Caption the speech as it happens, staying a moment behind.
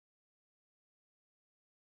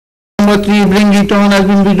Number 3, Bring It On, has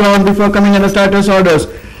been withdrawn before coming under status orders.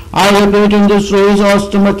 I repeat, in this race,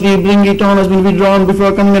 horse number 3, Bring It On, has been withdrawn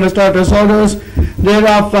before coming under status orders.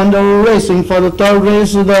 Thereafter, under racing for the third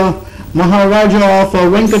race, the Maharaja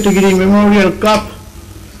Venkatagiri Memorial Cup.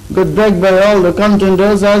 Good break by all the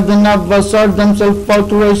contenders as the Navasad themselves fought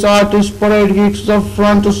to race. Artist Parade kicks up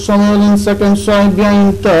front to Semele in second, side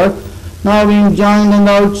behind third. Now being joined on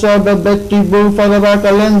the outside by Betty Bull. For the back,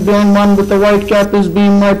 a length behind one with the white cap is Be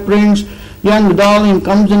My Prince. Young Darling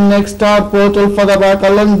comes in next. Star Portal for the back, a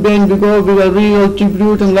length behind we go with a real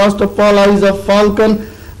tribute, and last of all is a Falcon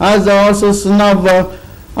as the horses now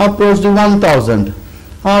approach the 1000.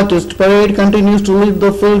 Artist Parade continues to lead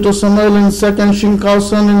the field to Semele in second,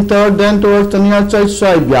 Shinkansen in third, then towards the near side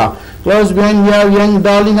Saibya. Close behind we have Young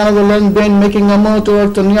Darling, another length behind making a move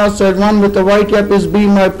towards the near side one with the white cap is Be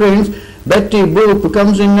My Prince. Betty Boop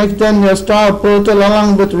comes in next, then we have Star Portal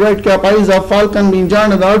along with red cap Isa Falcon being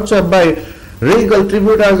joined on the outside by Regal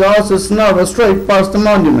Tribute as the horses now straight past the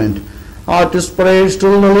monument. Artist Parade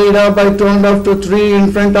still the leader by 2.5 to 3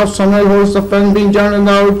 in front of Samuel Horse of Friend being joined on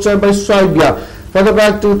the outside by Saibya. For the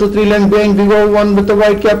back 2 to 3 length behind we go one with the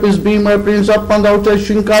white cap is Be My Prince up on the outside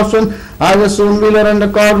Shinkansen as a soon wheeler and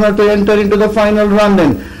the corner to enter into the final run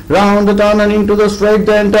in. Round the turn and into the straight,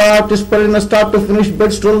 the entire Artist Parade in the start to finish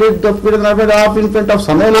bets to lead the field and half in front of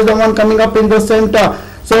Semele is the one coming up in the center.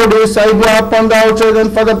 So it is Saibya up on the outside,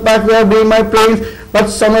 and for the back we have Be My Prince, but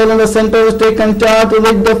Semele in the center is taken charge to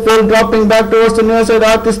lead the field, dropping back towards the near side.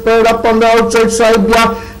 Artist Parade up on the outside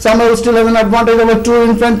Saibya. Semele still has an advantage over 2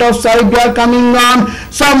 in front of Saibya coming on.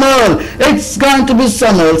 Semele, it's going to be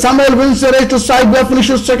Semele. Semele wins the race to Saibya,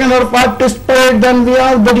 finishes second of Artist Parade. Then we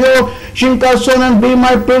have Video Shinkansen and Be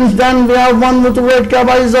My Prince. Then we have one with the red cap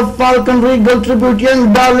is a Falcon, Regal Tribute,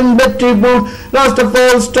 Young Darling, Betty Boop. Last of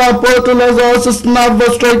all, Star Portal as horses now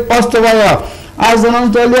straight past the wire. As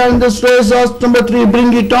announced earlier in this race, horse number 3,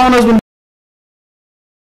 Bring It On, has been